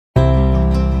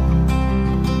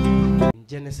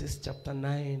Genesis chapter 9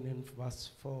 and verse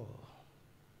 4.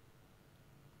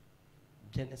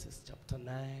 Genesis chapter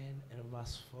 9 and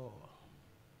verse 4.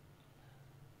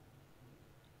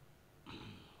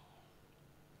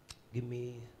 Give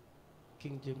me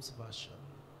King James Version.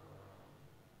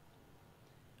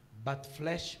 But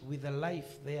flesh with the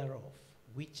life thereof,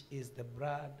 which is the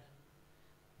blood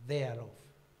thereof,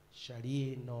 shall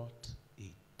ye not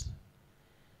eat.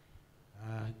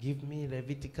 Give me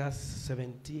Leviticus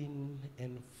 17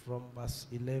 and from verse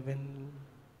 11.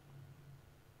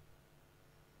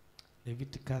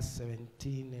 Leviticus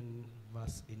 17 and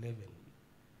verse 11.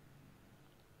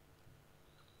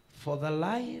 For the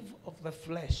life of the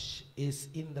flesh is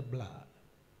in the blood,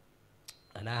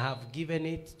 and I have given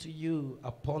it to you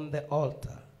upon the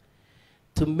altar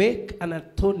to make an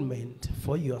atonement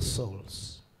for your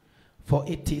souls. For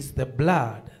it is the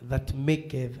blood that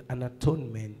maketh an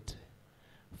atonement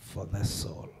for the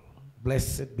soul.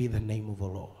 Blessed be the name of the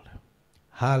Lord.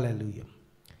 Hallelujah.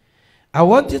 I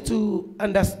want you to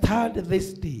understand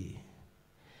this day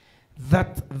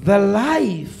that the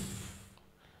life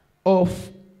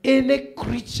of any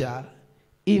creature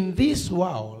in this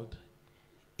world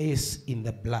is in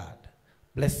the blood.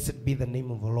 Blessed be the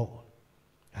name of the Lord.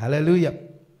 Hallelujah.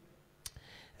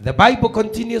 The Bible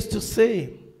continues to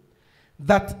say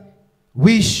that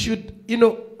we should,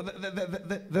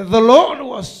 the Lord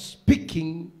was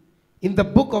speaking in the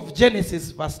book of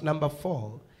Genesis, verse number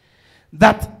 4,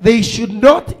 that they should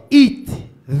not eat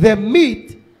the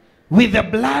meat with the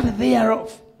blood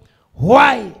thereof.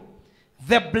 Why?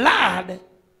 The blood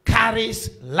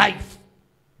carries life.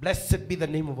 Blessed be the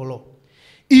name of the Lord.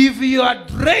 If you are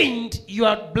drained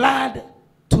your blood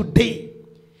today,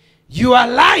 your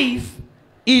life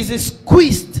is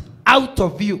squeezed out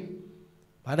of you.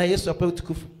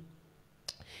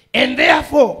 And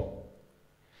therefore,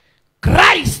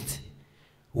 Christ,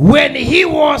 when he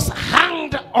was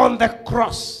hanged on the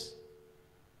cross,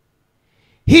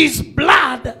 his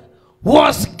blood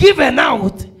was given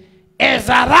out as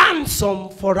a ransom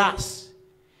for us.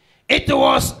 It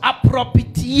was a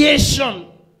propitiation,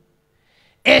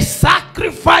 a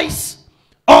sacrifice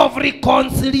of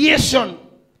reconciliation.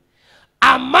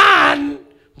 A man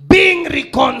being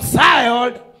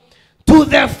reconciled to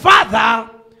the Father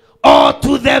or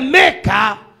to the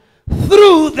Maker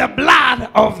through the blood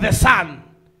of the Son.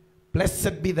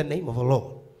 Blessed be the name of the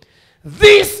Lord.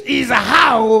 This is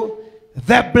how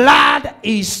the blood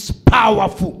is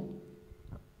powerful.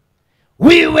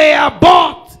 We were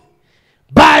bought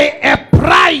by a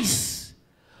price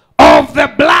of the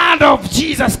blood of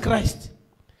Jesus Christ.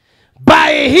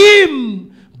 By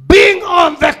him being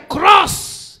on the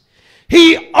cross,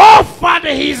 he offered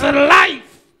his life.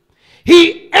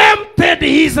 He emptied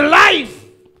his life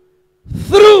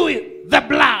through the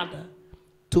blood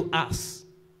to us.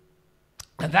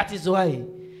 And that is why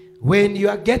when you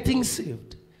are getting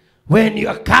saved, when you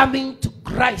are coming to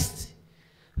Christ,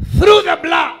 through the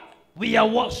blood we are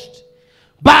washed.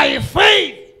 By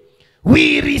faith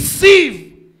we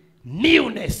receive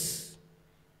newness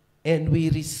and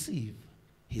we receive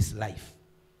his life.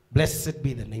 Blessed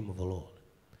be the name of the Lord.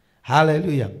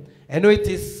 Hallelujah. I know it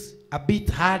is a bit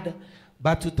hard,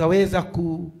 but tutaweza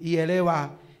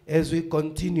kuielewa as we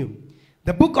continue.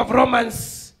 The book of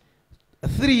Romans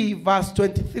 3 verse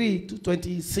 23 to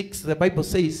 26, the Bible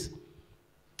says,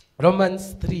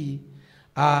 Romans 3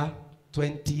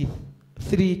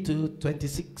 23 to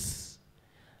 26.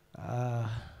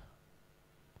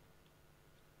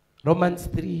 Romans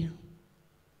 3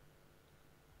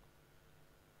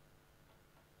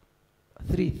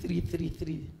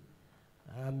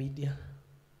 media.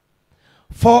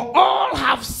 For all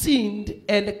have sinned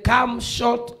and come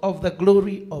short of the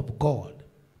glory of God,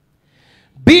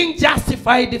 being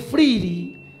justified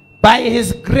freely by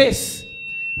his grace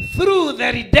through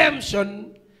the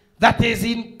redemption that is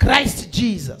in Christ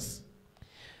Jesus,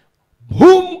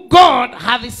 whom God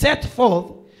hath set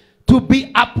forth to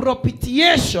be a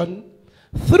propitiation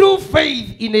through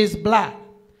faith in his blood,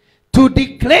 to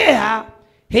declare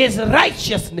his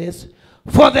righteousness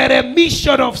for the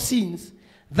remission of sins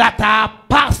that are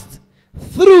past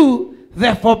through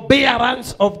the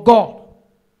forbearance of God.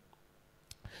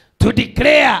 To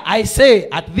declare, I say,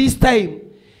 at this time,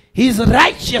 his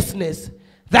righteousness,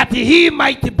 that he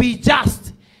might be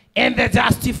just and the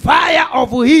justifier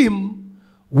of him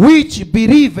which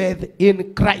believeth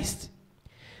in Christ.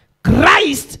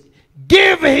 Christ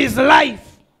gave his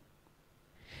life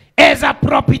as a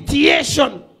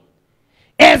propitiation,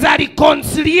 as a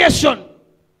reconciliation.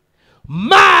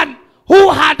 Man who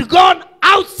had gone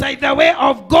outside the way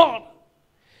of God,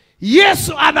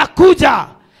 Yesu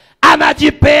anakuja,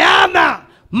 anajipeana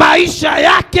maisha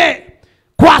yake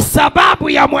kwa sababu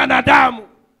ya mwanadamu.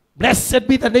 Blessed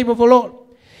be the name of the Lord.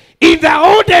 In the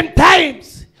olden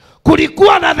times,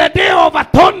 kulikuwa na the day of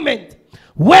atonement,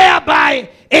 whereby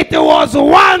it was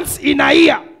once in a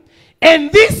year.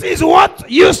 And this is what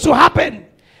used to happen.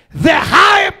 The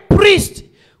high priest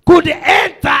could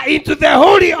enter into the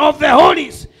holy of the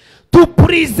holies to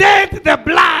present the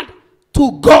blood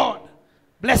to God.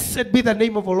 Blessed be the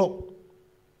name of the Lord.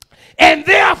 And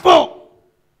therefore,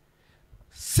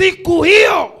 siku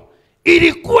hiyo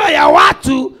ilikuwa ya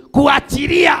watu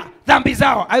kuachilia dhambi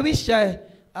zao. I wish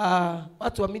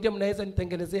watu wa media mnaweza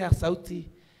nitengenezea sauti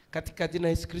katika jina la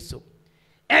Yesu Kristo.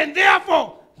 And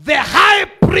therefore, the high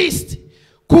priest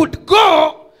could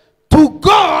go to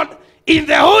God in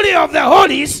the holy of the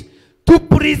holies to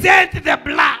present the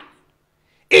blood.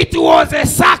 It was a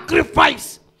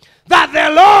sacrifice that the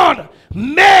Lord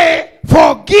may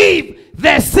forgive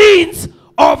the sins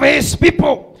of his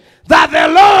people, that the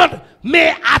Lord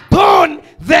may atone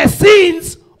the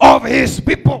sins of his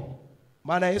people.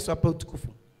 Maana Yesu apewe utukufu.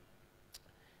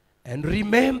 And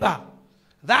remember,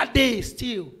 that day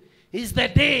still is the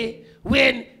day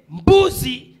when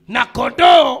mbuzi na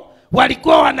kondoo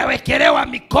walikuwa wanawekelewa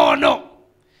mikono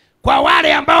kwa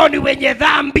wale ambao ni wenye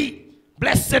dhambi.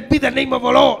 Blessed be the name of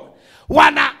the Lord.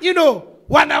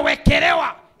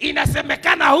 Wanawekelewa,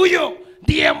 inasemekana huyo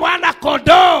ndiye mwana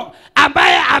kondoo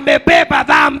ambaye amebeba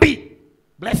dhambi.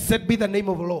 Blessed be the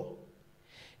name of the Lord.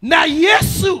 Na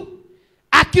Yesu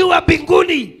akiwa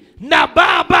mbinguni na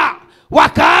Baba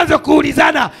wakaanza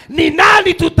kuulizana, ni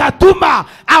nani tutatuma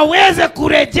aweze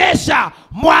kurejesha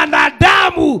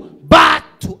mwanadamu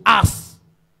back to us?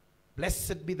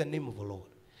 Blessed be the name of the Lord.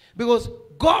 Because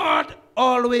God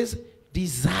always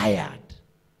desired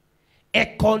a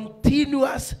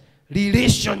continuous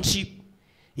relationship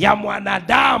ya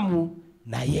mwanadamu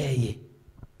na yeye.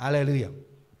 Hallelujah.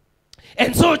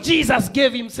 And so Jesus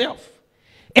gave himself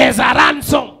as a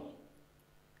ransom.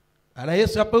 Ana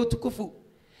Yesu apewe utukufu.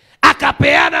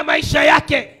 Akapeana maisha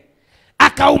yake,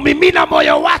 akaumimina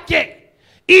moyo wake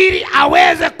ili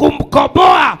aweze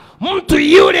kumkomboa mtu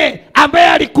yule ambaye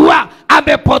alikuwa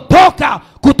amepotoka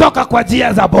kutoka kwa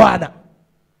njia za Bwana.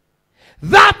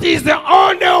 That is the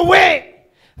only way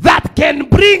that can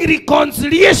bring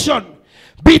reconciliation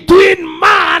between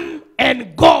man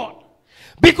and God.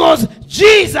 Because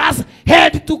Jesus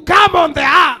had to come on the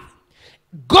earth.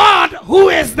 God, who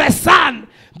is the Son,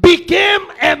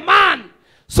 became a man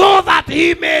so that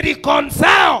he may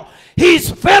reconcile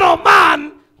his fellow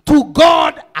man to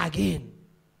God again.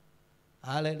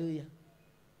 Hallelujah.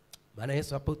 Bwana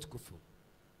Yesu apewe utukufu.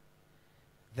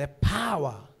 The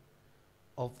power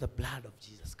of the blood of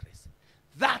Jesus Christ.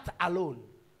 That alone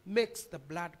makes the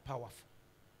blood powerful.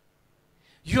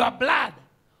 Your blood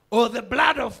or the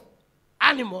blood of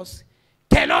animals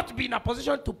cannot be in a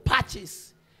position to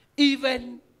purchase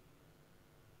even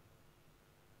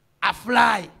a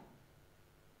fly.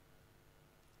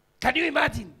 Can you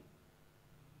imagine?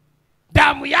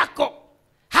 Damu yako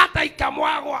hata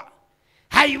ikamwagwa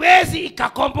haiwezi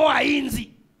ikakomboa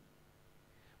inzi.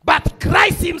 But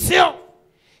Christ himself,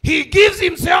 he gives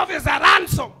himself as a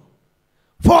ransom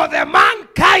for the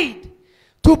mankind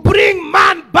to bring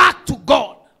man back to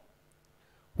God.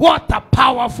 What a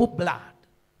powerful blood.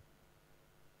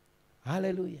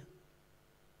 Hallelujah.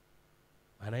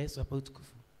 Bwana Yesu apewe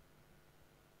utukufu.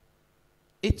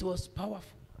 It was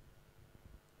powerful.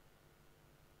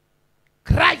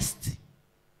 Christ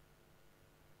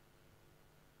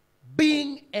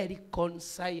being a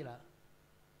reconciler,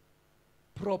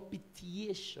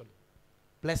 propitiation.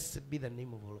 Blessed be the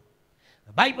name of the Lord.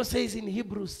 The Bible says in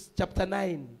Hebrews chapter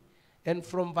 9 and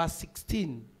from verse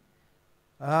 16.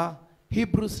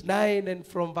 Hebrews 9 and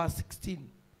from verse 16.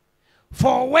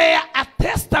 For where a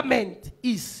testament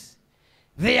is,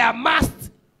 there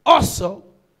must also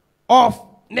of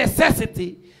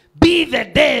necessity be the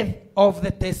death of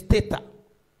the testator.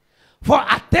 For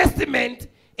a testament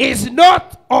is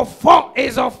not of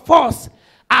force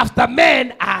after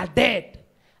men are dead.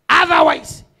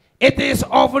 Otherwise, it is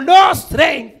of no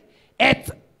strength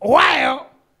while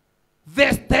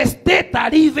the testator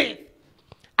liveth.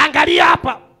 Angalia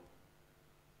hapa.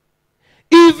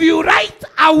 If you write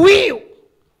a will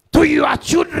to your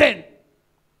children,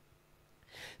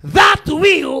 that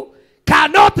will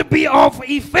cannot be of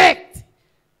effect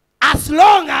as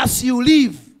long as you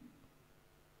live.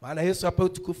 Bwana Yesu apewe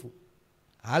utukufu.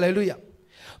 Hallelujah.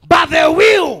 But the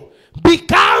will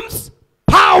becomes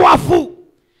powerful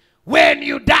when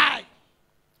you die.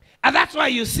 And that's why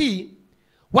you see,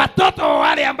 watoto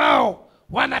wale ambao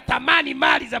wanatamani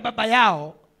mali za baba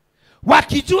yao,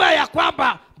 wakijua ya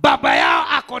kwamba baba yao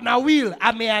ako na will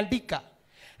ameandika,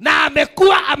 na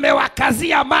amekuwa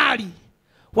amewakazia mali,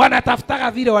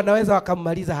 wanatafutaka vile wanaweza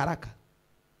wakammaliza haraka.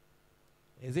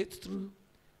 Is it true?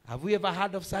 Have we ever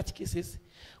heard of such cases?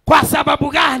 Kwa sababu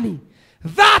gani?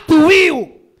 That will,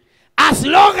 as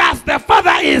long as the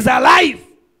father is alive,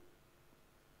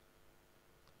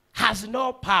 has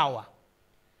no power,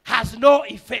 has no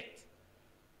effect.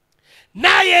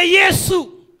 Naye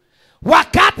Yesu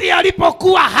wakati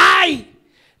alipokuwa hai,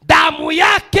 damu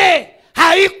yake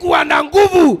haikuwa na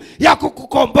nguvu ya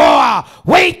kukukomboa.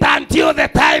 Wait until the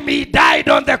time he died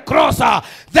on the cross.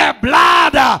 The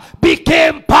blood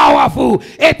became powerful.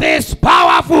 It is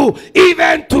powerful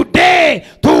even today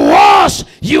to wash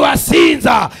your sins.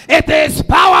 It is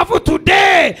powerful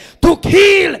today to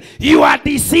heal your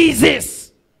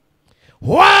diseases.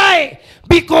 Why?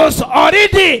 Because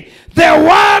already the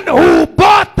one who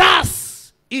bought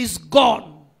us is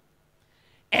gone.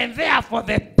 And therefore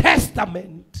the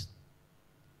testament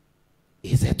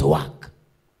is at work.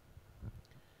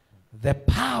 The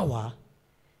power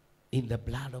in the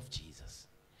blood of Jesus.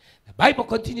 The Bible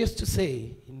continues to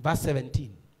say in verse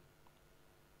 17,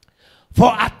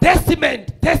 for a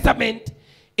testament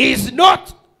is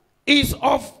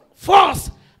of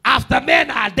force after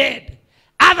men are dead.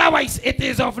 Otherwise it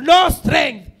is of no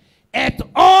strength at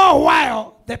all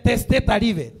while the testator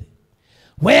liveth.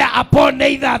 Whereupon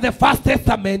neither the first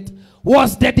testament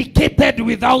was dedicated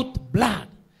without blood.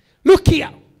 Look here.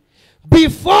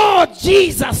 Before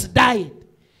Jesus died,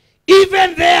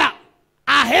 even there,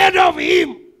 ahead of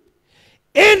him,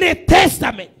 any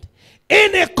testament,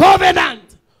 any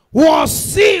covenant was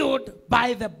sealed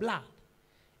by the blood.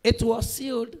 It was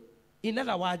sealed, in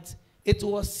other words, it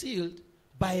was sealed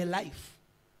by life.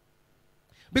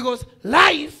 Because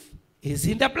life is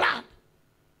in the blood.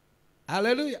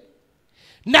 Hallelujah.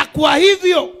 Na kwa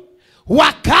hivyo,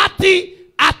 wakati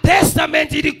a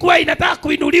testament ilikuwa inataka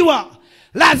kuinuliwa,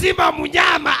 lazima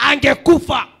mnyama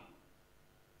angekufa.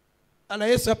 Ana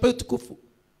Yesu apewe utukufu.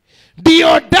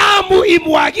 Ndio damu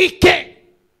imwagike.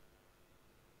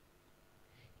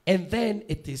 And then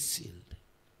it is sealed.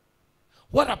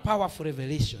 What a powerful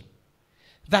revelation.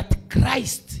 That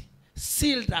Christ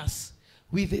sealed us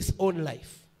with his own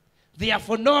life.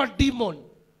 Therefore no demon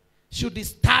should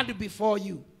stand before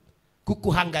you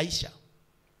kukuhangaisha.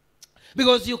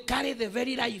 Because you carry the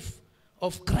very life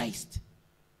of Christ.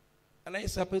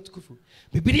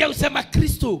 Biblia husema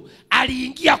Kristo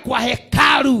aliingia kwa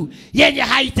hekalu yenye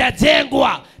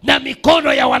haijajengwa na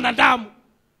mikono ya wanadamu.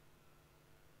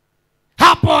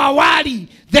 Hapo awali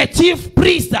the chief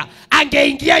priest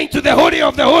angeingia into the holy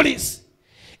of the holies.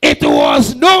 It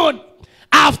was known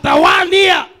after 1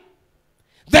 year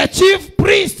the chief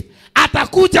priest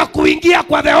atakuja kuingia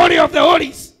kwa the holy of the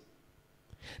holies.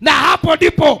 Na hapo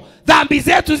ndipo dhambi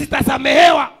zetu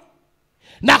zitasamehewa.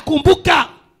 Na kumbuka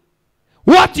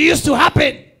what used to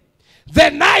happen. The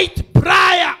night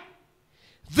prior,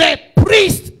 the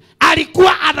priest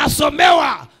alikuwa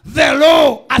anasomewa the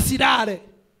law asilale.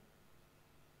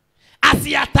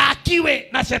 Asiatakiwe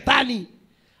na shetani.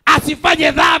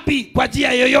 Asifanye dhambi kwa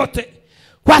njia yoyote.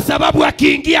 Kwa sababu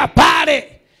akiingia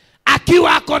pale,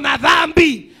 akiwa ako na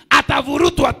dhambi,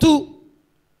 atavurutwa tu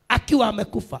akiwa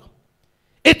amekufa.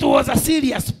 It was a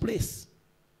serious place.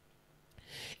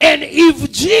 And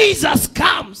if Jesus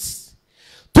comes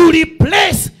to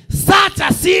replace such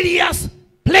a serious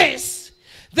place,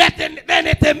 then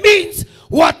it means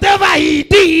whatever he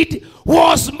did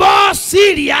was more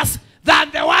serious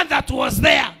than the one that was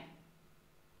there.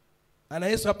 And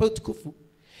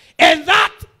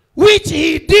that which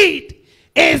he did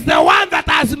is the one that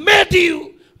has made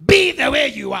you be the way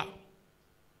you are.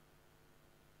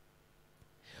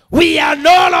 We are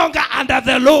no longer under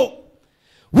the law.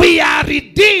 We are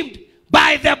redeemed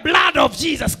by the blood of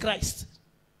Jesus Christ.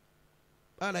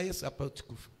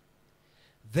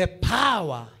 The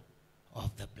power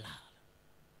of the blood.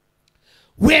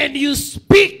 When you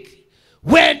speak,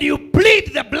 when you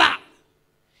plead the blood,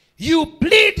 you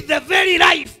plead the very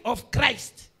life of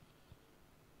Christ.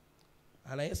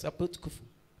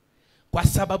 Kwa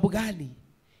sababu gani?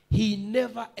 He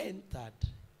never entered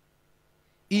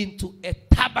into a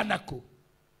tabernacle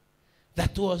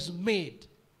that was made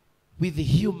with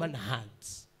human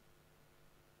hands.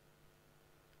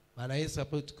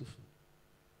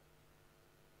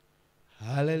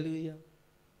 Hallelujah.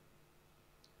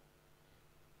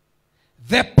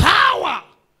 The power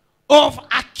of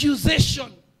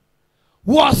accusation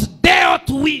was dealt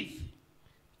with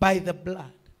by the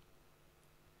blood.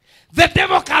 The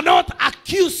devil cannot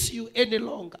accuse you any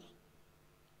longer.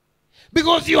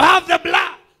 Because you have the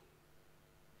blood.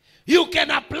 You can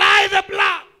apply the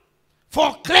blood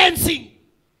for cleansing.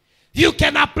 You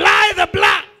can apply the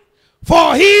blood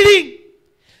for healing.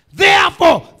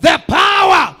 Therefore, the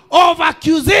power of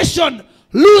accusation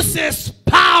loses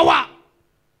power.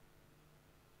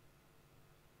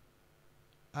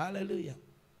 Hallelujah.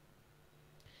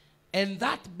 And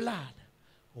that blood,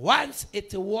 once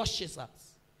it washes us,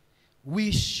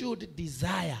 we should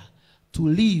desire to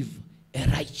live a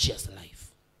righteous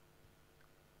life.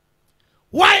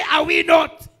 Why are we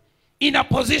not in a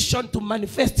position to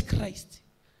manifest Christ?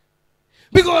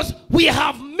 Because we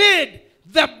have made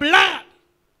the blood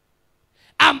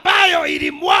ambayo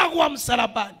ilimwagwa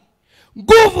msalabani,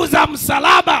 nguvu za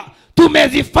msalaba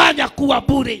tumezifanya kuwa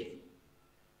bure.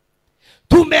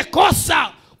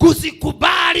 Tumekosa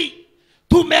kuzikubali,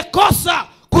 tumekosa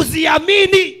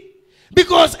kuziamini,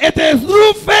 because it is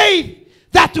through faith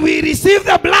that we receive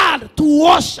the blood to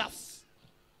wash us.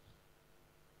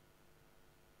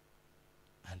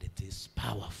 And it is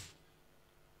powerful.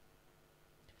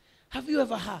 Have you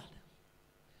ever heard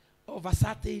of a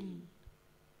certain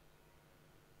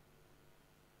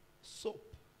soap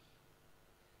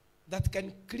that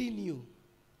can clean you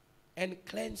and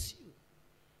cleanse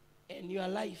you, and your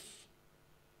life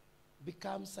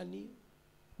becomes anew?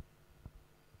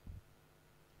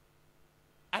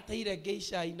 Hata ile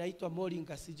geisha inaitwa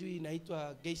moringa, sijui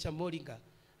inaitwa geisha moringa.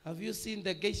 Have you seen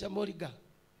the geisha moringa?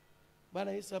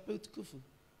 Bwana Yesu apewe utukufu.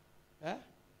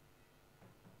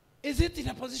 Is it in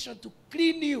a position to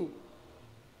clean you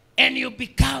and you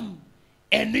become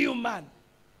a new man,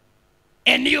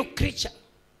 a new creature?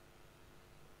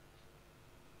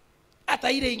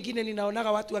 Hata ile ingine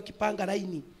ninaonaga watu wakipanga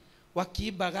laini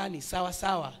wakiimba gani sawa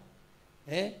sawa.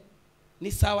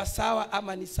 Ni sawa sawa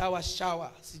ama ni sawa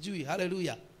shawa, sijui.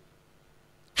 Hallelujah.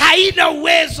 Haina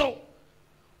uwezo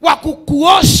wa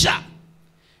kukuosha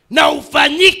na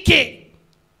ufanyike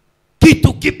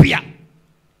kitu kipya.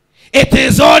 It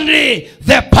is only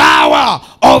the power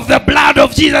of the blood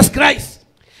of Jesus Christ.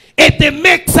 It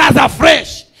makes us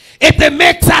afresh. It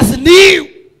makes us new.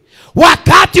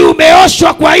 Wakati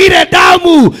umeoshwa kwa ile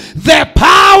damu, the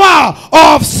power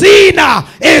of sin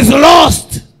is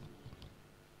lost.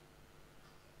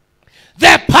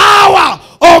 The power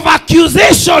of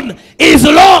accusation is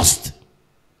lost.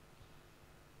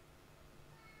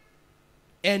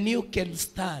 And you can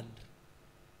stand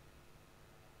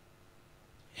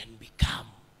and become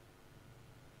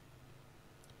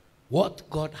what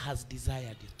God has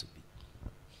desired you to be.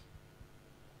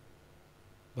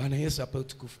 Bwana Yesu apewe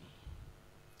utukufu.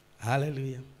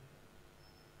 Hallelujah.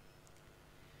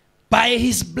 By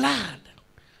his blood,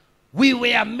 we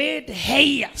were made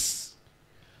heirs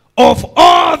of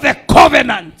all the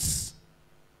covenants.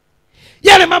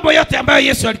 Yale mambo yote ambayo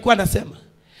Yesu alikuwa anasema,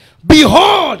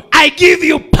 behold, I give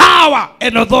you power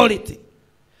and authority.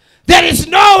 There is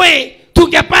no way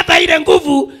tungepata ile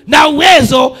nguvu na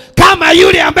uwezo kama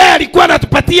yule ambaye alikuwa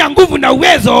anatupatia nguvu na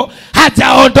uwezo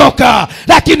hajaondoka.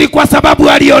 Lakini kwa sababu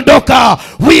aliondoka,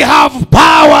 we have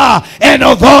power and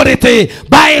authority.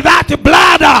 By that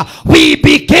blood, we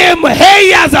became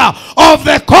heirs of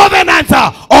the covenant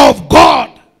of God.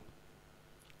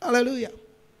 Hallelujah.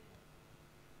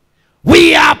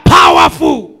 We are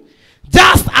powerful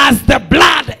just as the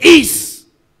blood is,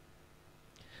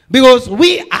 because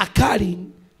we are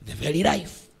carrying the very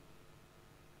life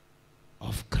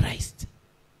of Christ.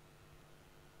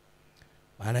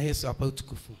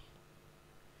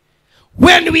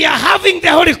 When we are having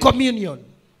the Holy Communion,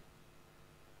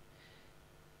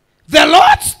 the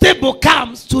Lord's table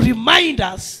comes to remind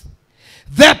us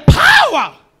the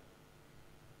power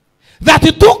that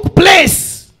took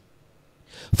place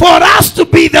for us to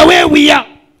be the way we are.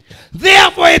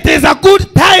 Therefore, it is a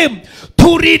good time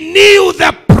to renew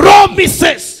the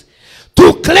promises,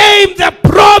 to claim the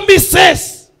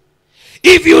promises.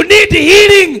 If you need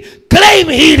healing, claim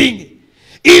healing.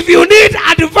 If you need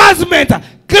advancement,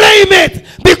 claim it,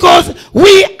 because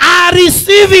we are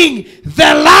receiving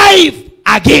the life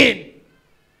again.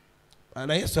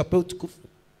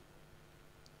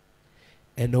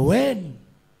 And when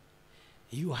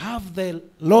you have the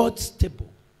Lord's table,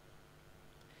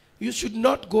 you should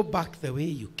not go back the way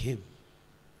you came.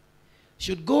 You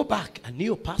should go back a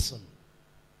new person.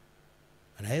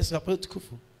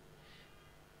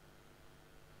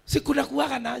 Si kuna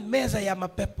kuwaga na meza ya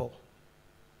mapepo.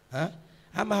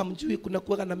 Ama hamjui kuna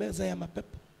kuwaga na meza ya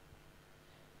mapepo.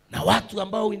 Na watu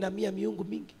ambao inamia miungu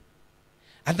mingi.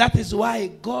 And that is why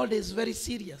God is very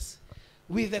serious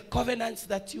with the covenants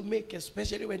that you make,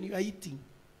 especially when you are eating.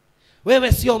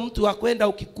 Wewe sio mtu wa kwenda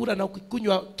ukikula na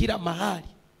ukikunywa kila mahali.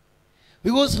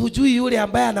 Because hujui yule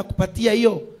ambaye anakupatia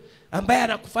hiyo, ambaye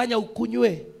anakufanya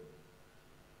ukunywe,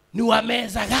 ni wa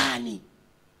meza gani.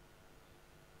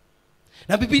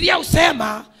 Na Biblia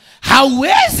husema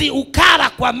hauwezi ukala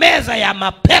kwa meza ya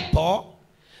mapepo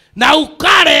na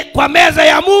ukale kwa meza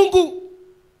ya Mungu.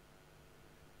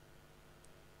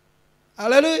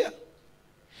 Hallelujah.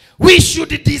 We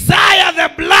should desire the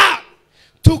blood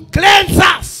to cleanse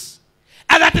us,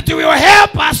 and that it will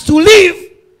help us to live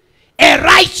a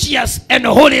righteous and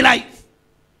holy life.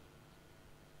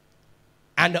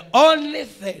 And only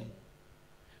then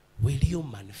will you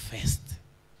manifest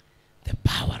the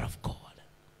power of God.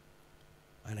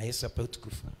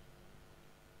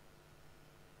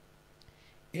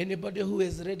 Anybody who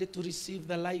is ready to receive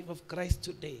the life of Christ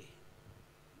today,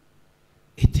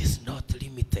 it is not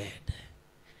limited.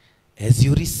 As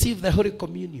you receive the Holy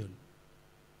Communion,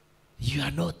 you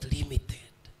are not limited.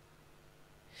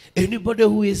 Anybody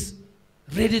who is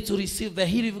ready to receive the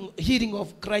healing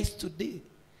of Christ today,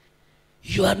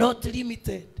 you are not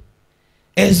limited.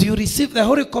 As you receive the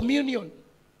Holy Communion,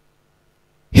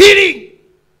 healing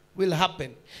will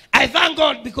happen. I thank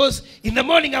God because in the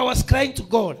morning I was crying to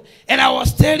God and I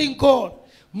was telling God,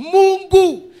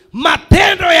 Mungu,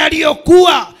 matendo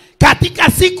yaliyokuwa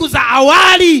katika siku za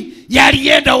awali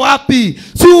yalienda wapi?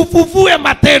 Si ufufue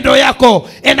matendo yako.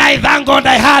 And I thank God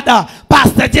I had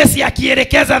Pastor Jesse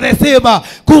akielekeza the same,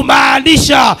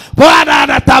 kumaanisha Bwana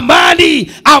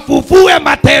anatamani afufue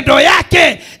matendo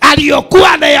yake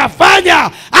aliyokuwa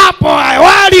anayafanya hapo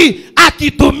awali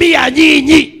akitumia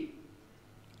nyinyi.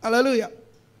 Hallelujah.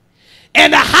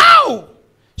 And how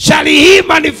shall he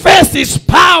manifest his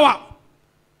power?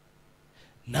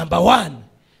 Number one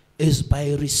is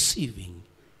by receiving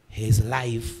his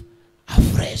life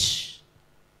afresh.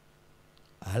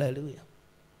 Hallelujah.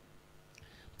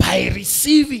 By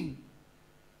receiving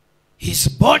his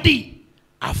body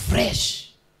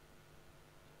afresh.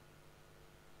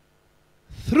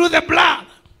 Through the blood,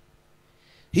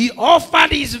 he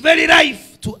offered his very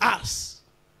life to us.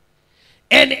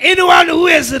 And anyone who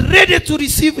is ready to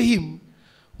receive him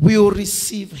will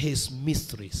receive his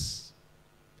mysteries.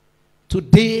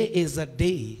 Today is a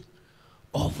day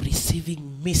of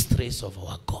receiving mysteries of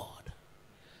our God.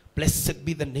 Blessed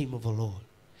be the name of the Lord.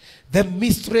 The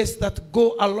mysteries that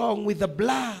go along with the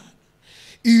blood.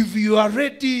 If you are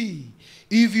ready,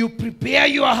 if you prepare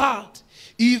your heart,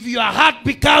 if your heart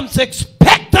becomes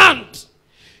expectant,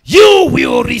 you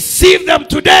will receive them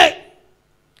today.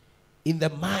 In the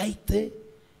mighty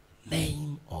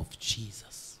name of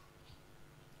Jesus.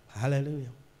 Hallelujah.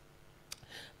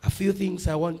 A few things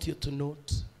I want you to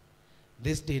note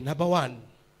this day. Number one,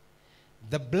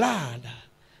 the blood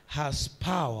has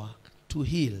power to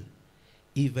heal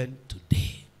even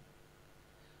today.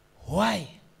 Why?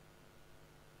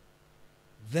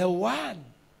 The one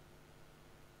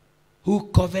who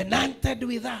covenanted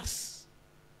with us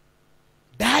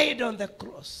died on the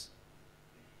cross.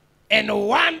 And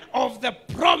one of the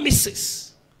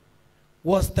promises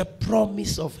was the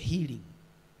promise of healing.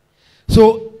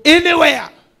 So anywhere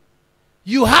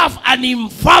you have an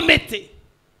infirmity,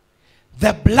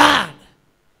 the blood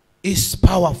is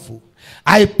powerful.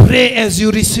 I pray as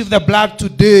you receive the blood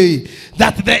today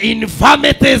that the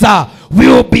infirmities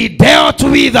will be dealt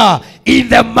with in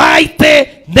the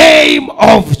mighty name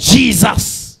of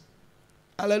Jesus.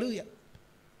 Hallelujah.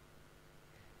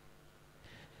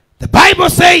 The Bible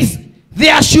says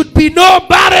there should be no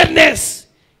barrenness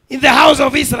in the house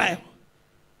of Israel.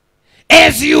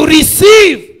 As you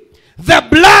receive the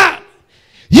blood,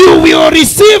 you will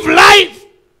receive life.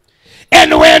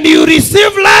 And when you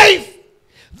receive life,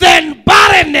 then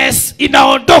barrenness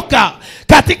inaondoka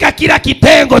katika kila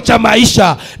kitengo cha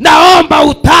maisha. Naomba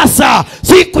utasa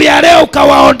siku ya leo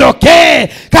kawaondokee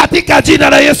katika jina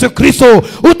la Yesu Kristo.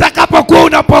 Utakapokuwa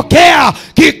unapokea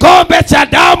kikombe cha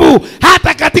damu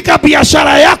hata katika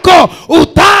biashara yako,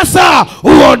 utasa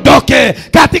uondoke.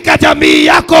 Katika jamii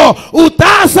yako,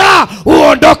 utasa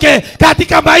uondoke.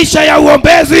 Katika maisha ya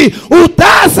uombezi,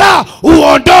 utasa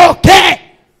uondoke.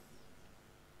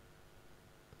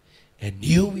 And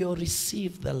you will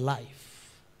receive the life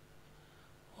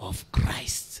of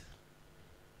Christ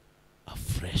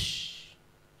afresh.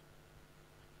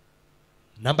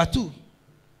 Number two,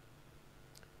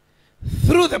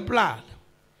 through the blood,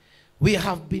 we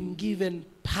have been given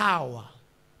power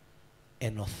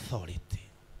and authority.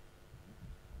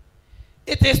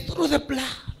 It is through the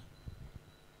blood.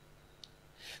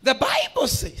 The Bible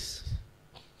says,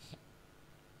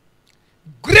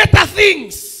 greater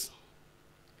things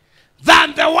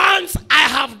than the ones I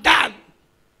have done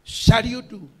shall you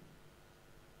do.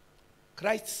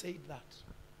 Christ said that.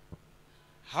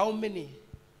 How many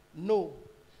know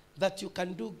that you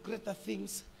can do greater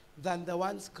things than the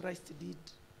ones Christ did?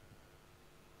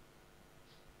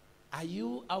 Are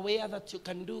you aware that you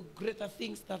can do greater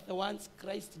things than the ones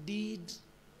Christ did?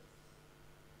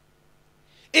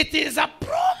 It is a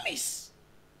promise.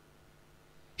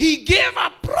 He gave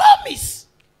a promise.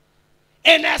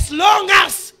 And as long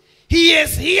as he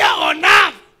is here on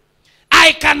earth,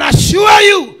 I can assure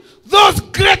you, those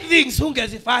great things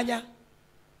hungezifanya.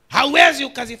 Hawezi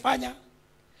ukazifanya.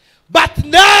 But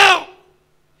now,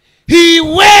 he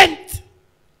went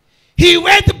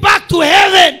back to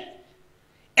heaven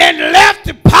and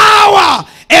left power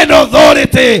and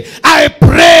authority. I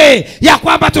pray ya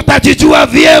kwamba tutajijua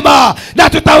vyema na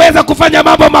tutaweza kufanya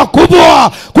mambo makubwa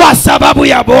kwa sababu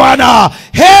ya Bwana.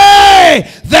 Hey,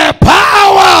 the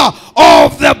power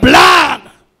of the blood.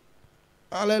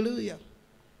 Hallelujah.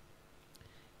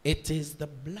 It is the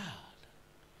blood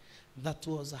that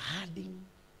was adding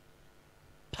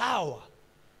power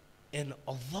and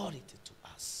authority to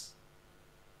us.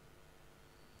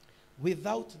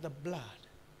 Without the blood,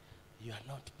 you are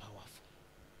not powerful.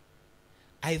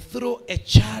 I throw a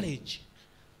challenge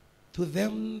to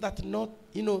them that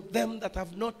them that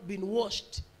have not been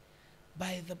washed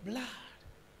by the blood.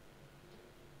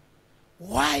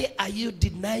 Why are you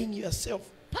denying yourself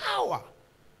power?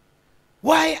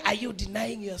 Why are you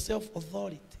denying yourself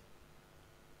authority?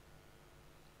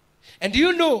 And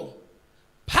you know,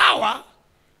 power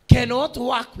cannot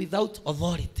work without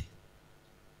authority.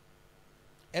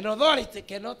 And authority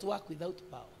cannot work without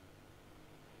power.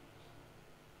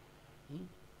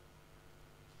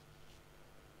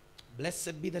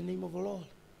 Blessed be the name of the Lord.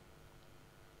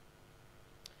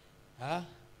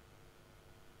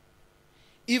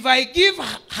 If I give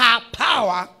her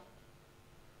power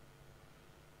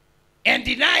and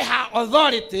deny her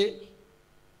authority,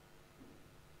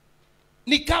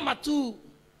 ni kama tu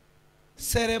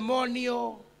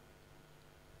ceremonial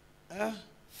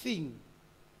thing.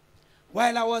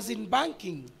 While I was in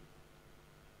banking,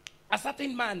 a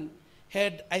certain man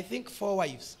had, I think, 4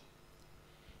 wives.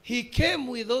 He came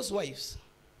with those wives,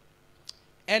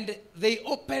 and they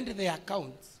opened their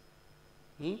accounts.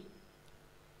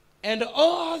 And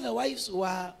all the wives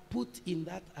were put in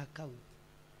that account.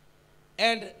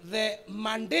 And the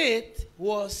mandate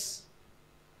was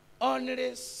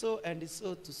only so and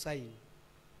so to sign.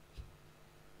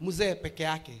 Mzee peke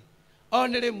yake.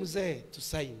 Only mzee to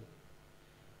sign.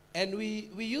 And we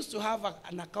used to have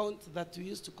an account that we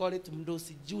used to call it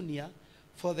Mdosi Junior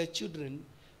for the children.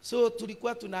 So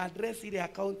tulikuwa tuna address ile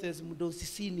account as Mdosi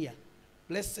Senior.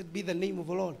 Blessed be the name of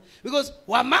the Lord. Because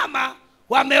wamama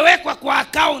wamewekwa kwa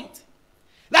account,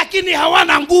 lakini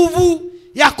hawana nguvu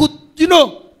ya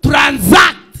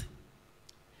transact.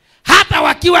 Hata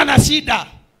wakiwa na shida,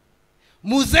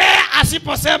 mzee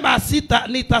asiposema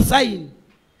nitasign,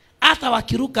 hata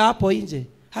wakiruka hapo nje,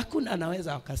 hakuna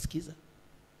anaweza wakasikiza.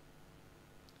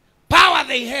 Power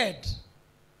they had,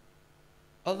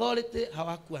 authority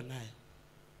hawakuwa nayo.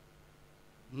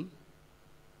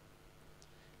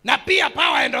 Na pia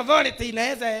power and authority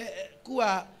inaweza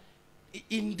kuwa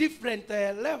in different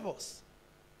levels,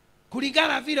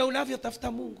 kulingana vile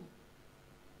unavyotafuta Mungu.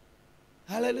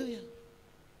 Hallelujah.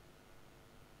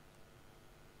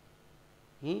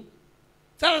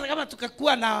 Sasa kama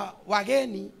tukakuwa na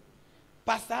wageni,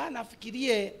 pasta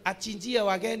nafikirie achinjie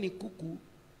wageni kuku,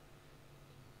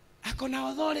 ako na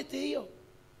authority hiyo.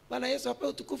 Bwana Yesu apewe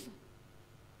utukufu.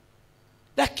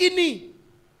 Lakini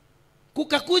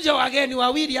kukakuja wageni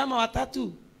 2 ama 3,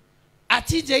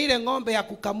 achinje ile ng'ombe ya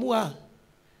kukamua,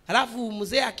 halafu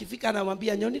mzee akifika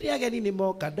anamwambia nyoni yake nini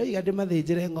moka ndoi gade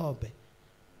mathejere ng'ombe.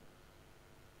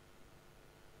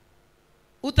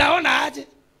 Utaona aje?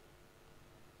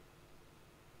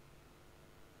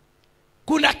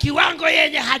 Kuna kiwango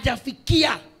yenye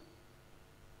hajafikia.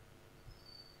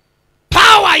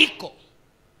 Power iko,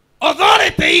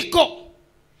 authority iko,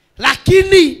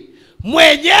 lakini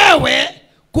mwenyewe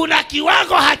kuna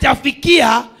kiwango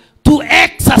hajafikia to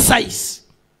exercise.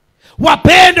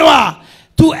 Wapendwa,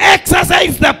 to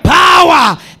exercise the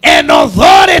power and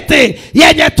authority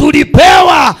yenye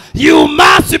tulipewa, you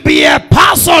must be a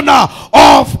person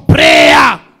of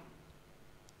prayer.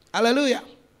 Hallelujah.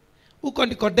 Uko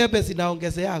ndiko debe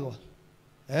zinaongezeagwa.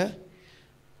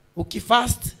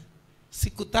 Ukifast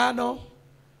siku 5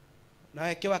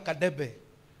 nawekewa kadebe.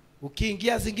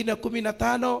 Ukiingia zingine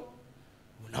 15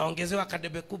 unaongezewa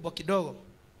kadebe kubwa kidogo.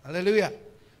 Hallelujah.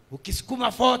 Ukisukuma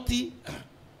 40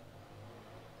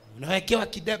 unawekewa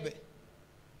kidebe.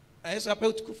 Yesu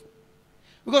apewe utukufu.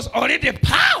 Because already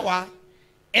power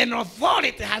and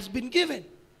authority has been given.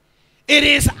 It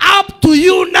is up to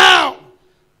you now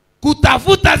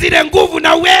kutafuta zile nguvu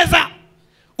na uweza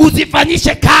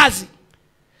uzifanyishe kazi.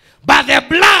 But the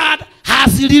blood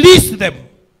has released them.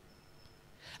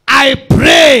 I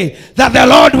pray that the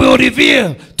Lord will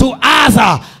reveal to us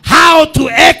how to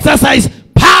exercise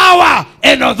power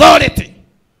and authority.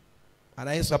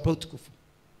 Bwana Yesu apewe utukufu.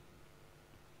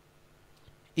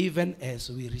 Even as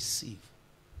we receive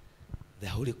the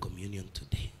Holy Communion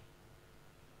today.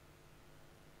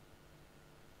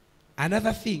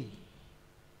 Another thing,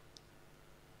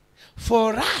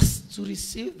 for us to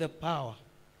receive the power,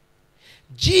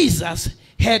 Jesus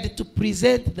had to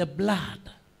present the blood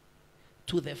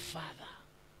to the Father.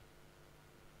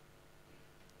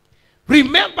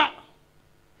 Remember,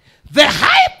 the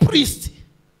high priest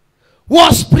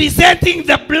was presenting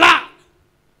the blood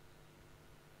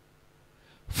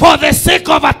for the sake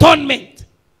of atonement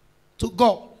to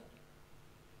God.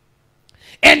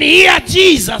 And here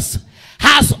Jesus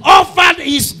has offered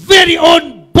his very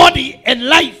own body and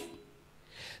life.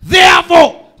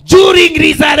 Therefore, during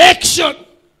resurrection,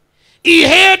 he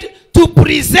had to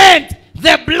present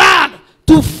the blood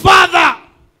to Father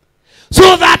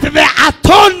so that the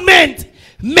atonement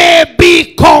may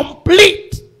be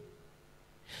complete.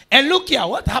 And look here,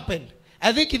 what happened?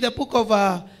 I think in the book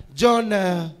of John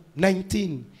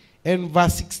 19 and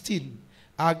verse 16.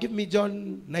 Give me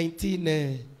John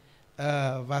 19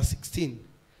 verse 16.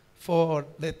 For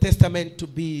the testament to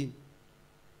be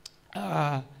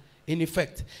in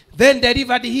effect. Then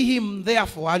delivered he him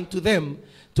therefore unto them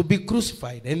to be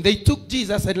crucified. And they took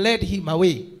Jesus and led him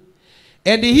away.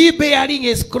 And he, bearing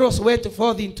his cross, went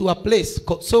forth into a place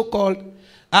so-called,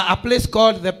 a place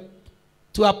called the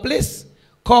place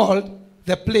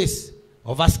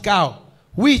of a skull,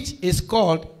 which is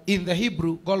called in the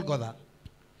Hebrew Golgotha,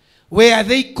 where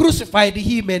they crucified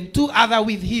him and two other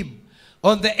with him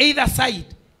on the either side,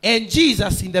 and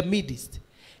Jesus in the midst.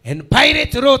 And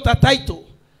Pilate wrote a title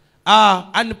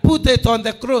and put it on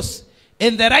the cross,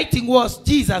 and the writing was,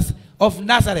 Jesus of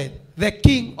Nazareth, the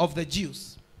King of the Jews.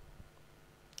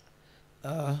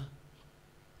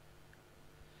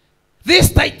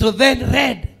 This title then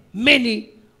read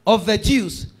many of the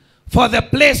Jews, for the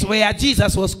place where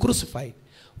Jesus was crucified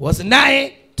was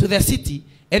nigh to the city,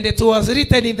 and it was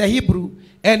written in the Hebrew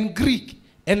and Greek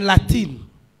and Latin.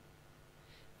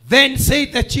 Then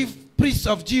said the chief priests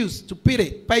of Jews to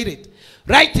Pilate,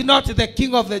 write not the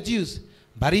King of the Jews,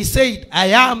 but he said, I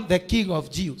am the King of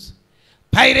Jews.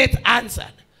 Pilate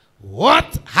answered,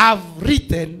 what have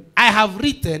written, I have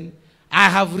written, I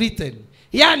have written.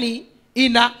 Yani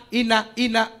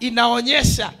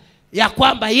inaonyesha ya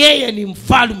kwamba yeye ni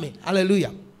mfalme.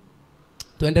 Hallelujah.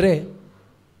 Tuendelee.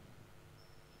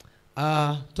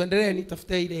 Tuendelee,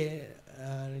 nitafute ile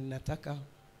ninataka.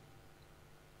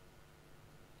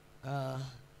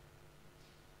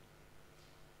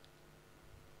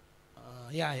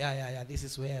 Yeah. This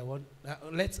is where I want.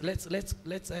 Let's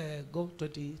go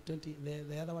 20.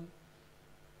 The other one.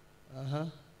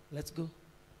 Let's go.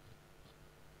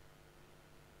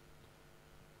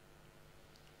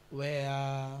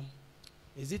 Where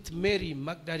is it? Mary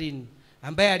Magdalene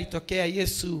ambaye alitokea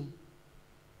Yesu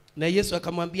na Yesu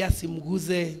akamwambia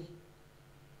asimguze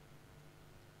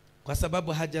kwa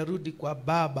sababu hajarudi kwa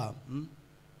Baba.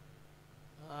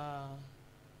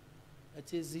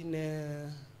 It is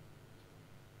in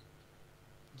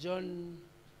John.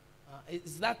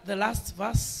 Is that the last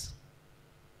verse?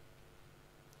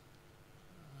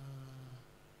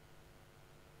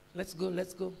 Let's go.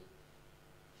 Let's go.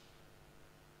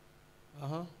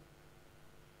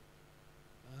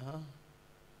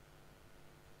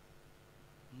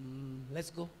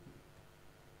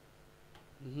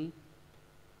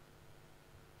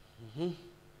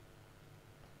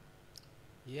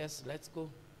 Yes, let's go.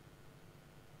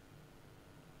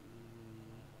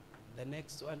 The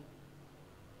next one.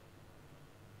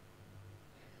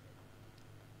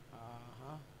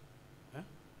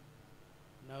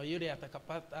 Now yule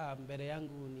atakapata mbele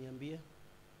yangu niambie.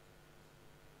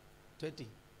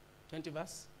 20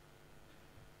 verse.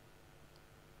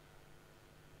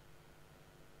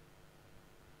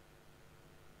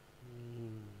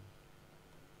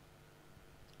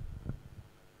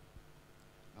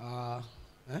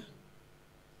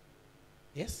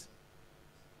 Yes.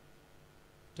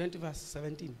 20 verse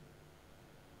 17.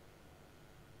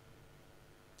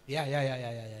 Yeah.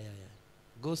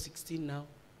 Go 16 now.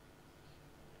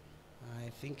 I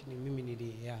think ni mimi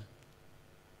nili, yeah.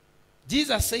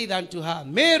 Jesus said unto her,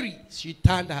 Mary. She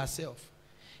turned herself.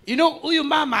 You know, huyu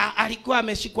mama alikuwa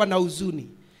ameshikwa na huzuni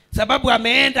sababu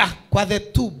ameenda kwa the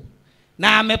tomb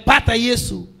na amepata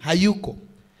Yesu hayuko.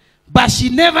 But she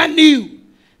never knew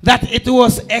that it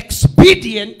was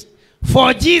expedient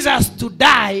for Jesus to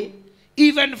die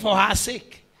even for her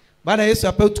sake. Bwana Yesu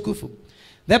apewe utukufu.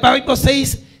 The Bible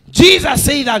says, Jesus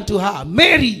said unto her,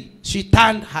 Mary. She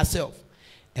turned herself.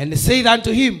 and said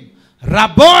unto him,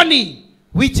 Rabboni,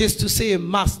 which is to say,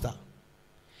 Master.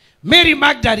 Mary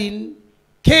Magdalene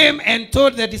came and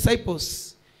told the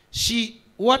disciples,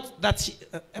 was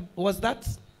that?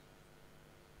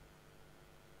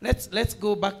 Let's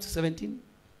go back to 17.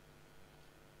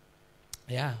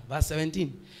 Yeah, verse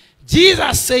 17.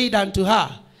 Jesus said unto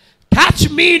her, touch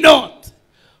me not,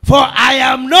 for I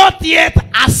am not yet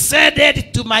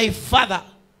ascended to my Father.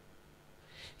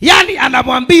 Yani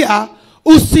anamwambia,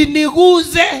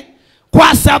 usiniguze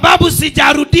kwa sababu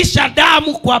sijarudisha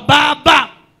damu kwa Baba.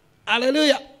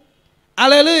 Hallelujah.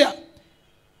 Hallelujah.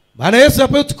 Bwana Yesu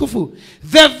apewe utukufu.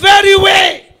 The very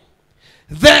way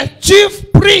the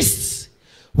chief priests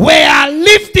were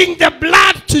lifting the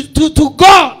blood to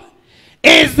God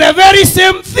is the very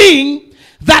same thing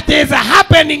that is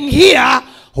happening here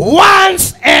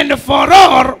once and for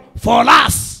all for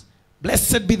us.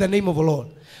 Blessed be the name of the Lord.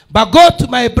 But go to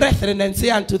my brethren and say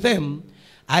unto them,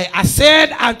 I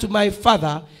ascend unto my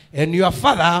Father and your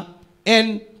Father,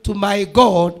 and to my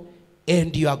God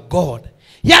and your God.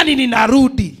 Yani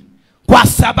ninarudi kwa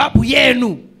sababu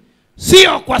yenu,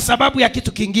 sio kwa sababu ya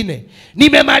kitu kingine.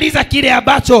 Nimemaliza kile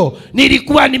ambacho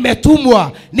nilikuwa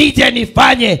nimetumwa nije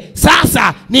nifanye.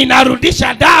 Sasa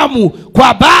ninarudisha damu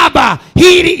kwa Baba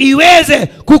ili iweze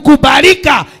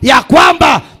kukubalika ya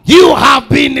kwamba you have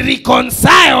been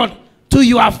reconciled to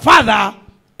your Father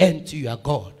and to your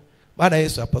God. Bwana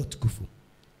Yesu apewe utukufu.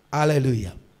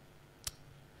 Hallelujah.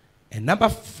 And number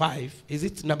 5, is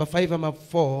it number 5 or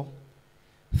 4?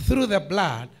 Through the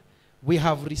blood, we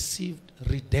have received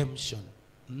redemption.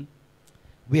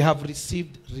 We have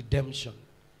received redemption.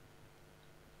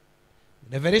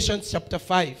 Revelation chapter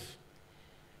 5,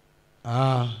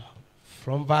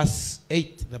 from verse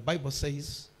 8, the Bible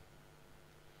says,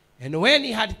 and when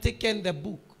he had taken the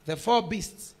book, the 4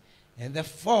 beasts and the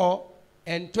 24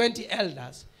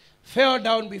 elders fell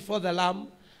down before the Lamb,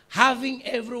 having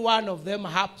every one of them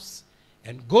harps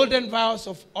and golden vials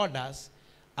of odors,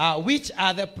 which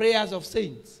are the prayers of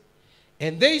saints.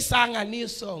 And they sang a new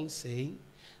song, saying,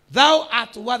 Thou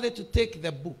art worthy to take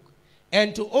the book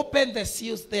and to open the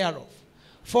seals thereof.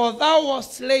 For thou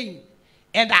wast slain,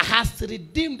 and hast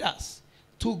redeemed us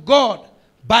to God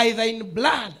by thine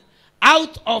blood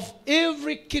out of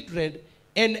every kindred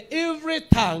and every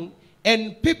tongue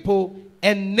and people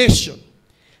and nation.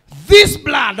 This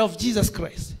blood of Jesus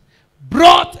Christ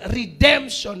brought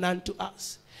redemption unto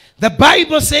us. The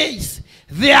Bible says,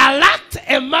 there lacked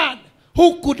a man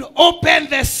who could open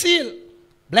the seal.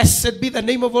 Blessed be the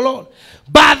name of the Lord.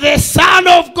 But the Son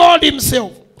of God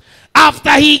himself,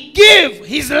 after he gave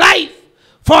his life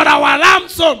for our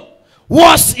ransom,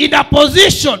 was in a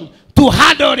position to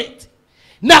handle it.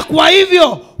 Na kwa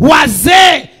hivyo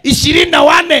wazee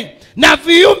 24 na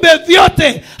viumbe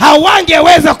vyote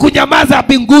hawangeweza kunyamaza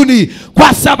mbinguni.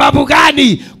 Kwa sababu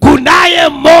gani? Kunaye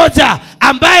mmoja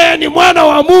ambaye ni mwana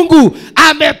wa Mungu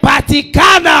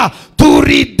amepatikana to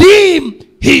redeem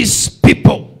his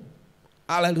people.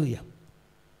 Hallelujah.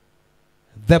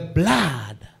 The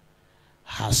blood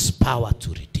has power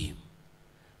to redeem.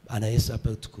 Bwana Yesu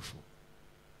apewe utukufu.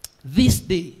 This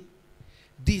day,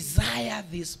 desire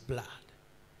this blood.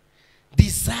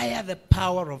 Desire the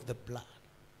power of the blood.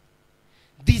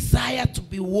 Desire to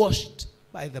be washed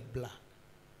by the blood.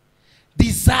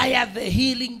 Desire the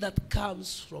healing that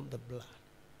comes from the blood.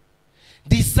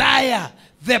 Desire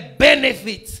the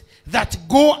benefits that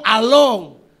go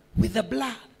along with the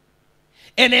blood.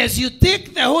 And as you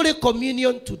take the Holy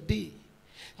Communion today,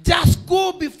 just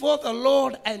go before the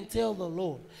Lord and tell the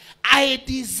Lord, I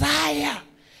desire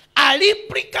a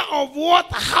replica of what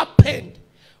happened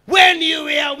when you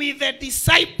were with the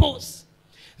disciples.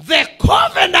 The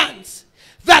covenants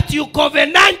that you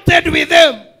covenanted with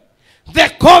them.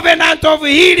 The covenant of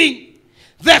healing.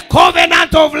 The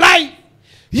covenant of life.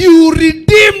 You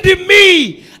redeemed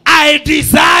me. I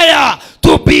desire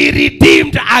to be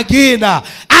redeemed again.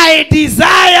 I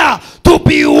desire to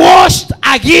be washed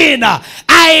again.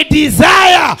 I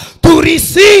desire to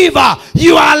receive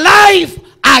your life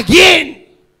again.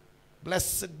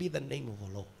 Blessed be the name of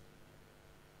the Lord.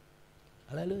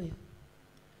 Hallelujah.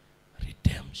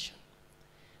 Redemption.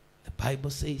 The Bible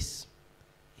says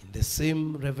in the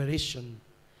same Revelation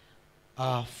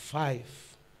 5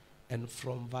 and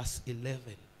from verse 11,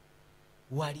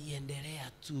 waliendelea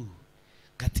tu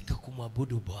katika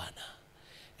kumwabudu Bwana.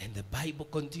 And the Bible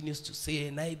continues to say,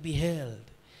 and I beheld,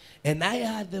 and I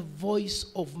heard the voice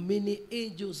of many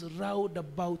angels round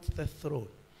about the throne,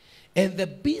 and the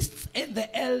beasts and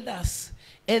the elders,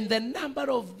 and the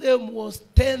number of them was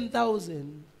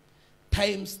 10,000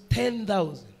 times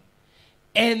 10,000,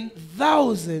 and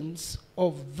thousands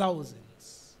of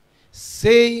thousands,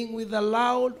 saying with a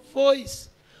loud voice,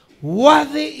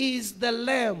 worthy is the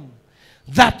Lamb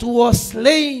that was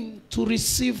slain to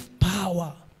receive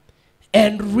power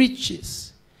and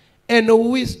riches and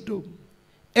wisdom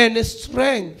and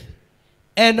strength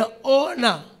and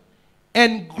honor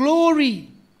and glory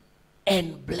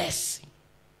and blessing.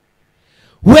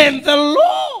 When the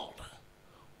Lord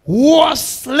was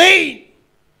slain,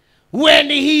 when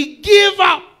he gave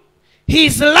up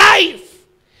his life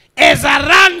as a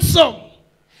ransom,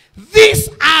 these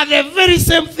are the very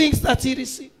same things that he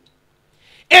received.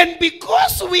 And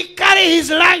because we carry his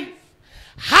life,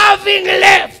 having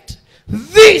left,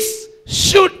 this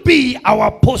should be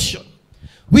our portion.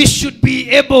 We should be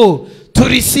able to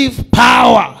receive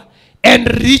power and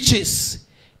riches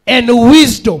and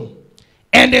wisdom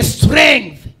and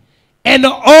strength and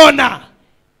honor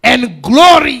and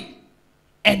glory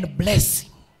and blessing.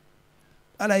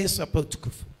 And I support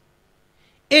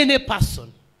any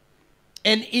person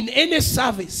and in any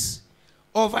service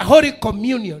of a Holy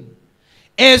Communion,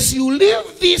 as you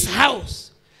leave this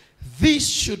house, this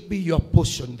should be your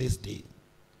portion this day.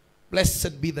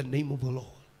 Blessed be the name of the Lord.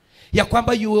 Ya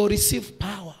kwamba you will receive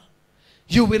power.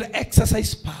 You will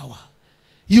exercise power.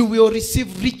 You will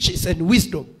receive riches and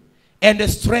wisdom and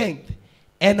strength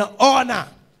and honor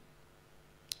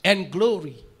and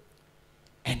glory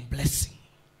and blessing.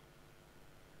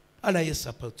 And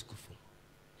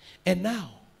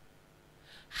now,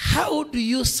 how do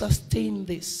you sustain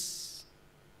this?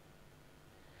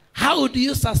 How do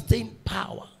you sustain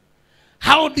power?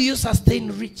 How do you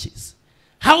sustain riches?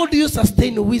 How do you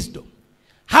sustain wisdom?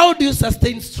 How do you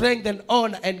sustain strength and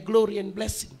honor and glory and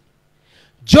blessing?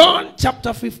 John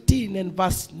chapter 15 and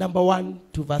verse number 1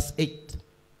 to verse 8.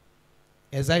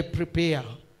 As I prepare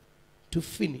to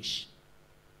finish,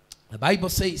 the Bible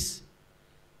says,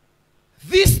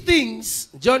 these things,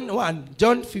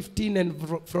 John 15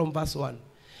 and from verse 1.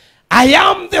 I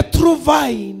am the true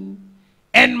vine,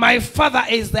 and my Father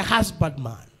is the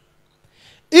husbandman.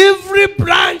 Every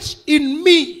branch in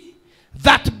me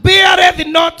that beareth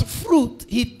not fruit,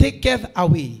 he taketh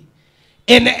away.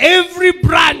 And every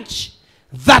branch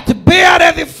that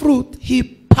beareth fruit, he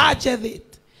purgeth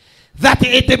it, that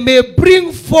it may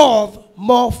bring forth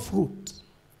more fruit.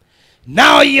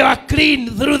 Now you are clean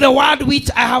through the word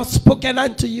which I have spoken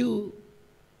unto you.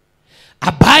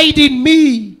 Abide in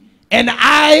me, and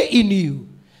I in you.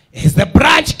 As the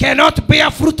branch cannot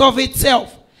bear fruit of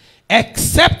itself,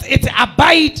 except it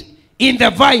abide in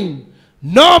the vine,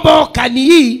 no more can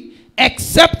ye,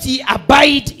 except ye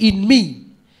abide in me.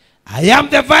 I am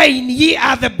the vine, ye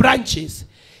are the branches.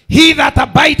 He that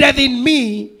abideth in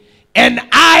me, and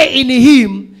I in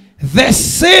him, the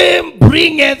same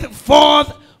bringeth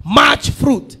forth much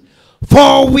fruit.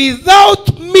 For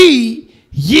without me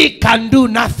ye can do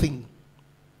nothing.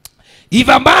 If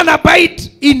a man abide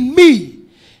in me,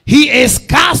 he is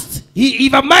cast.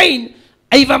 If a man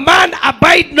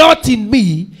abide not in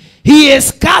me, he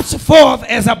is cast forth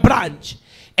as a branch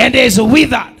and is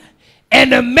withered.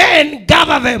 And men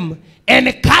gather them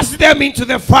and cast them into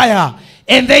the fire,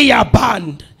 and they are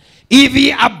burned. If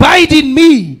ye abide in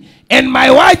me, and my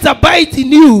words abide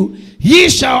in you, ye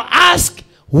shall ask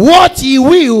what ye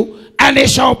will, and it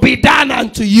shall be done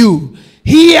unto you.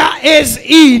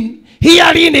 Herein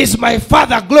is my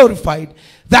Father glorified,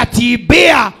 that ye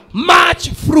bear much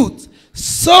fruit,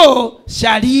 so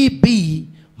shall ye be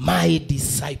my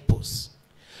disciples.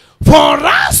 For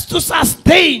us to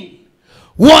sustain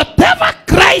whatever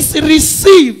Christ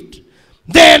received,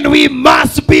 then we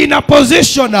must be in a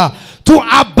position to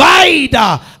abide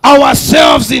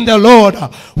ourselves in the Lord.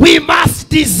 We must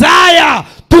desire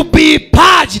to be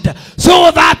purged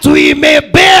so that we may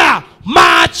bear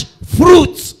much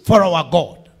fruits for our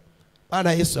God.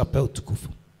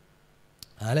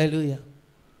 Hallelujah.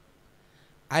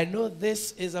 I know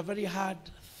this is a very hard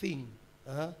thing.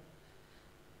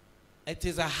 It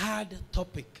is a hard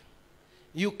topic.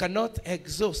 You cannot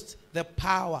exhaust the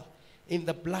power in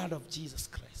the blood of Jesus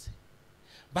Christ.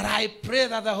 But I pray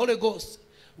that the Holy Ghost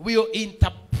will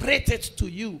interpret it to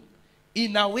you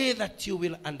in a way that you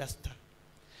will understand.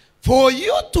 For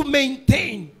you to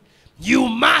maintain, you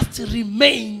must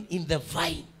remain in the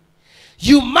vine.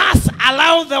 You must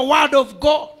allow the word of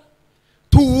God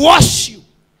to wash you.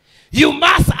 You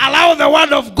must allow the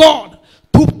word of God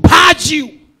to purge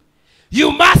you.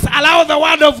 You must allow the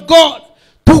word of God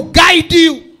to guide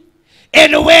you.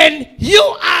 And when you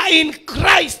are in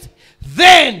Christ,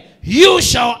 then you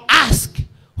shall ask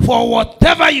for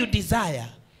whatever you desire,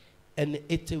 and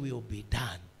it will be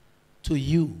done to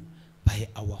you by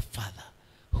our Father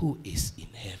who is in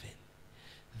heaven.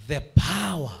 The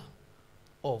power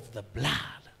of the blood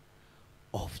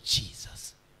of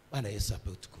Jesus Bwana Yesu ape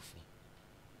utukufu.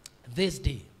 This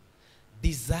day,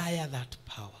 desire that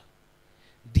power.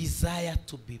 Desire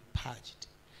to be purged.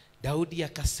 Daudi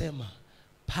akasema,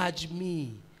 purge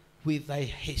me with thy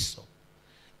hyssop.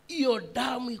 Hiyo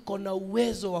damu iko na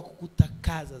uwezo wa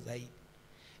kukutakaza zaidi.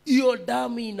 Hiyo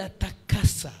damu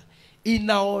inatakasa,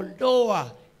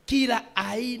 inaondoa kila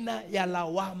aina ya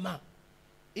lawama.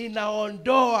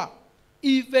 Inaondoa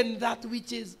even that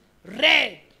which is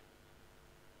red.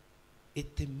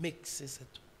 It makes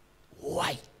it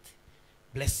white.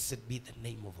 Blessed be the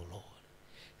name of the Lord.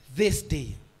 This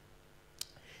day,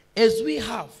 as we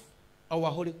have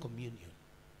our Holy Communion,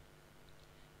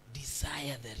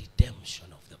 desire the redemption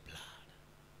of the blood.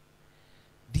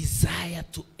 Desire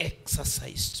to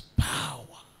exercise power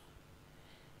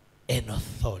and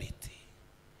authority.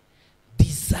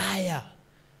 Desire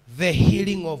the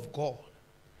healing of God.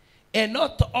 And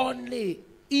not only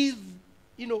if,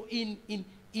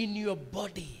 in your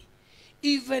body,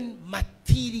 even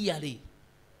materially.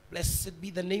 Blessed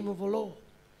be the name of the Lord.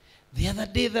 The other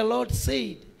day the Lord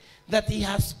said that he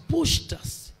has pushed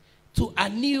us to a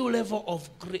new level of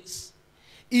grace.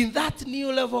 In that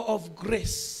new level of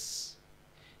grace,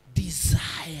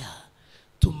 desire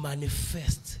to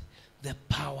manifest the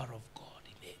power of God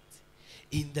in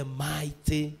it. In the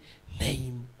mighty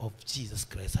name of Jesus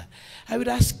Christ. I would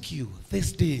ask you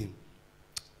this day,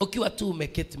 ukiwa tu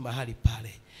umeketi mahali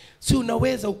pale, si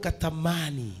unaweza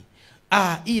ukatamani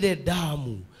ile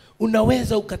damu.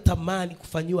 Unaweza ukatamani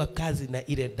kufanyiwa kazi na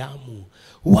ile damu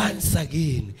once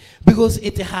again, because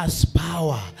it has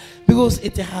power. Because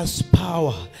it has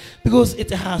power. Because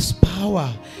it has power.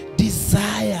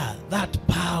 Desire that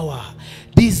power.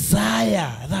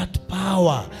 Desire that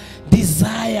power.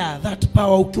 Desire that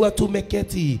power. Ukiwa tu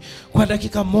umeketi kwa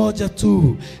dakika moja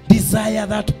tu, desire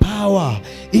that power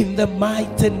in the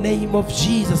mighty name of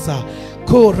Jesus.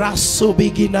 Koraso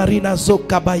biginarina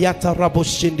zoka bayata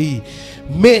raboshindi.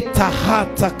 Meta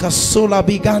hata kasola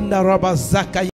biganda rabazaka.